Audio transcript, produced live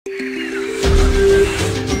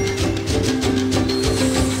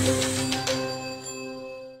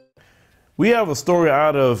We have a story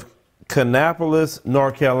out of Kannapolis,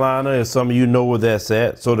 North Carolina, and some of you know where that's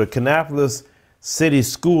at. So the Kannapolis City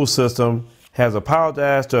School System has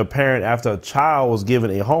apologized to a parent after a child was given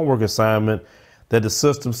a homework assignment that the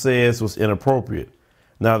system says was inappropriate.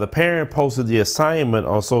 Now, the parent posted the assignment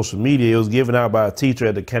on social media. It was given out by a teacher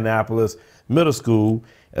at the Kannapolis Middle School.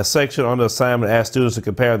 A section on the assignment asked students to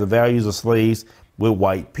compare the values of slaves with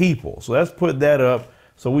white people. So let's put that up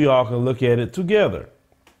so we all can look at it together.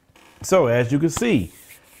 So as you can see,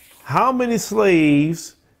 how many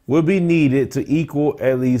slaves would be needed to equal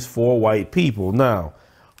at least 4 white people? Now,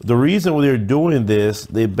 the reason they're doing this,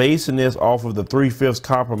 they're basing this off of the 3/5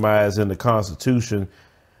 compromise in the Constitution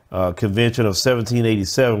Convention of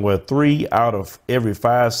 1787, where 3 out of every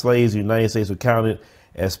 5 slaves in the United States were counted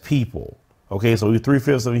as people. Okay, so we're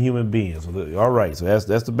 3/5 of a human being. So all right, so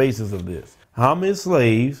that's the basis of this. How many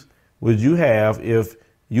slaves would you have if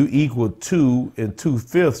you equal 2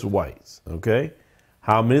 2/5 whites? Okay,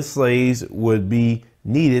 how many slaves would be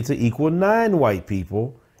needed to equal 9 white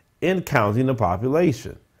people in counting the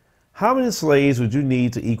population? How many slaves would you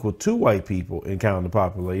need to equal 2 white people in counting the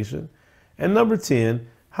population? And number 10,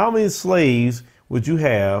 how many slaves would you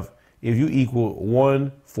have if you equal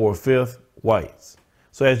 1 4/5 whites?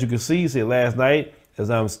 So as you can see, last night, as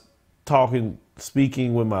I'm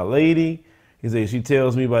speaking with my lady, he said, she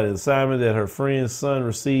tells me about the assignment that her friend's son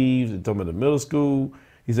received. He's talking about the middle school.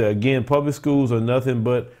 He said, again, public schools are nothing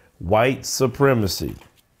but white supremacy.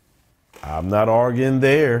 I'm not arguing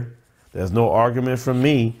there. There's no argument from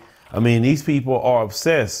me. I mean, these people are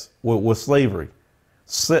obsessed with slavery,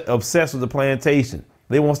 obsessed with the plantation.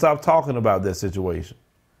 They won't stop talking about that situation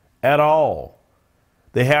at all.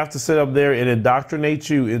 They have to sit up there and indoctrinate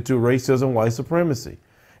you into racism, white supremacy,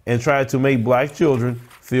 and try to make black children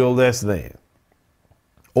feel less than.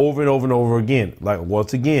 Over and over and over again. Like,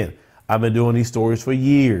 once again, I've been doing these stories for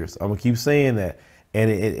years. I'm gonna keep saying that.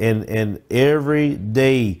 And every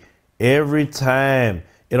day, every time,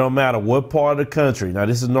 it don't matter what part of the country. Now,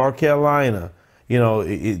 this is North Carolina. You know,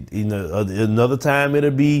 another time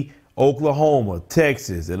it'll be Oklahoma,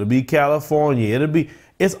 Texas. It'll be California.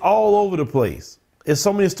 It's all over the place. It's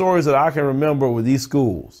so many stories that I can remember with these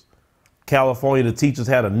schools. California, the teachers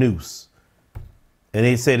had a noose and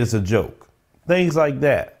they said it's a joke. Things like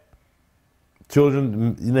that.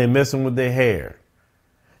 Children, they messing with their hair.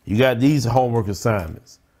 You got these homework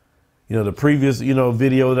assignments. You know, the previous,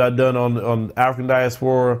 video that I done on African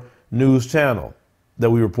Diaspora News Channel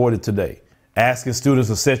that we reported today, asking students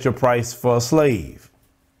to set your price for a slave.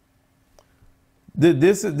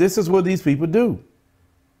 This is what these people do.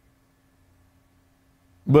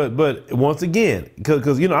 But once again,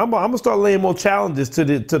 because I'm gonna start laying more challenges to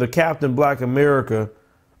the Captain Black America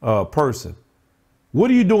person. What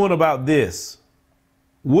are you doing about this?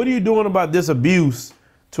 What are you doing about this abuse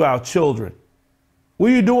to our children?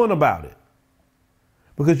 What are you doing about it?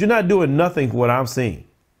 Because you're not doing nothing for what I'm seeing,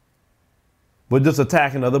 but just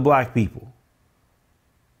attacking other black people.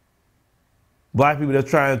 Black people that's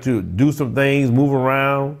trying to do some things, move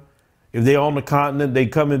around. If they're on the continent, they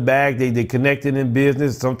coming back, they connected in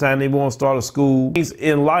business. Sometimes they want to start a school. Things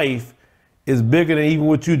in life is bigger than even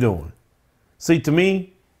what you're doing. See, to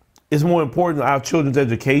me, it's more important our children's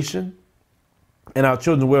education and our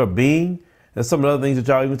children's well-being than some of the other things that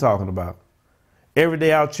y'all even talking about. Every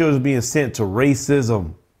day our children are being sent to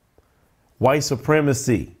racism, white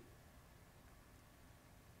supremacy.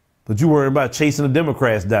 But you worry about chasing the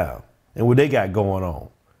Democrats down and what they got going on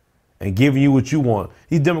and giving you what you want.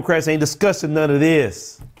 These Democrats ain't discussing none of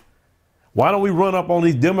this. Why don't we run up on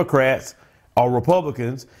these Democrats or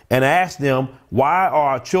Republicans and ask them why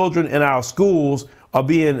our children in our schools are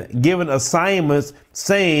being given assignments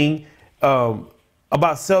saying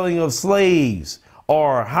about selling of slaves,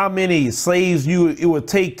 or how many slaves it would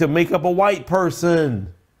take to make up a white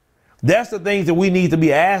person. That's the things that we need to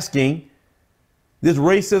be asking. This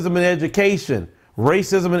racism in education,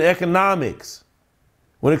 racism in economics,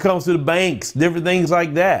 when it comes to the banks, different things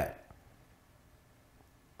like that.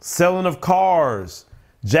 Selling of cars,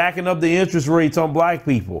 jacking up the interest rates on black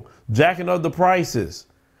people, jacking up the prices.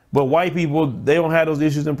 But white people, they don't have those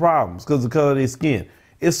issues and problems because of the color of their skin.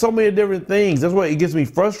 It's so many different things. That's why it gets me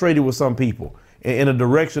frustrated with some people in a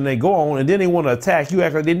direction they go on, and then they want to attack you,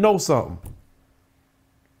 act like they know something.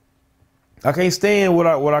 I can't stand what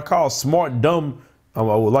I call smart, dumb, I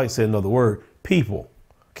would like to say another word, people.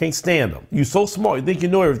 Can't stand them. You're so smart, you think you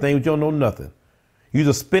know everything, but you don't know nothing. You're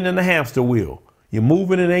just spinning the hamster wheel. You're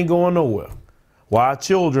moving and it ain't going nowhere. While our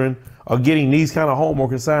children are getting these kind of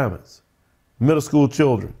homework assignments. Middle school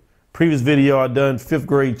children. Previous video I done 5th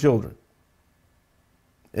grade children.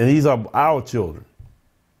 And these are our children.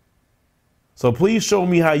 So please show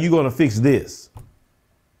me how you're going to fix this.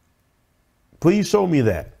 Please show me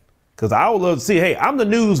that. Because I would love to see, hey, I'm the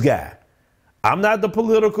news guy. I'm not the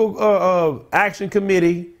political action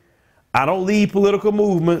committee. I don't lead political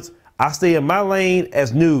movements. I stay in my lane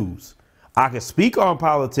as news. I can speak on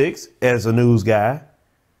politics as a news guy.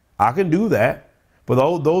 I can do that. But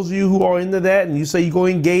those of you who are into that and you say you're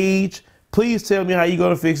going to engage, please tell me how you're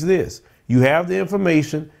going to fix this. You have the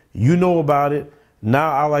information. You know about it.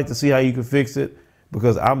 Now I'd like to see how you can fix it,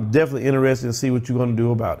 because I'm definitely interested in see what you're going to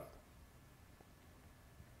do about it.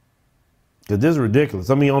 Because this is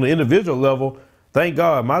ridiculous. I mean, on the individual level, thank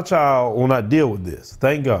God my child will not deal with this.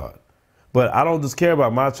 Thank God. But I don't just care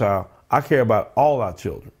about my child. I care about all our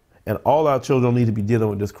children. And all our children need to be dealing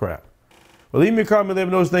with this crap. Well, leave me a comment. Let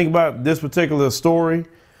me know what you think about this particular story.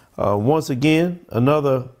 Once again,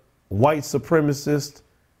 another white supremacist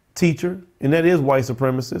teacher. And that is white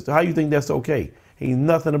supremacist. How you think that's okay? Ain't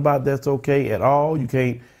nothing about that's okay at all. You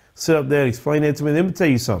can't sit up there and explain that to me. Let me tell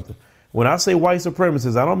you something. When I say white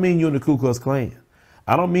supremacist, I don't mean you in the Ku Klux Klan.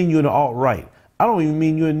 I don't mean you in the alt-right. I don't even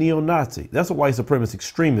mean you a neo-Nazi. That's a white supremacist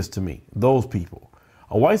extremist to me, those people.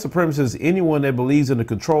 A white supremacist is anyone that believes in the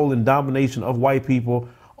control and domination of white people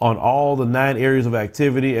on all the 9 areas of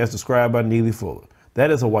activity as described by Neely Fuller.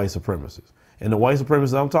 That is a white supremacist. And the white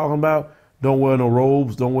supremacists I'm talking about don't wear no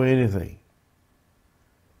robes, don't wear anything.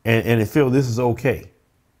 And they feel this is okay.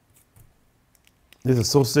 This is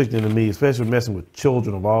so sickening to me, especially messing with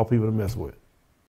children of all people to mess with.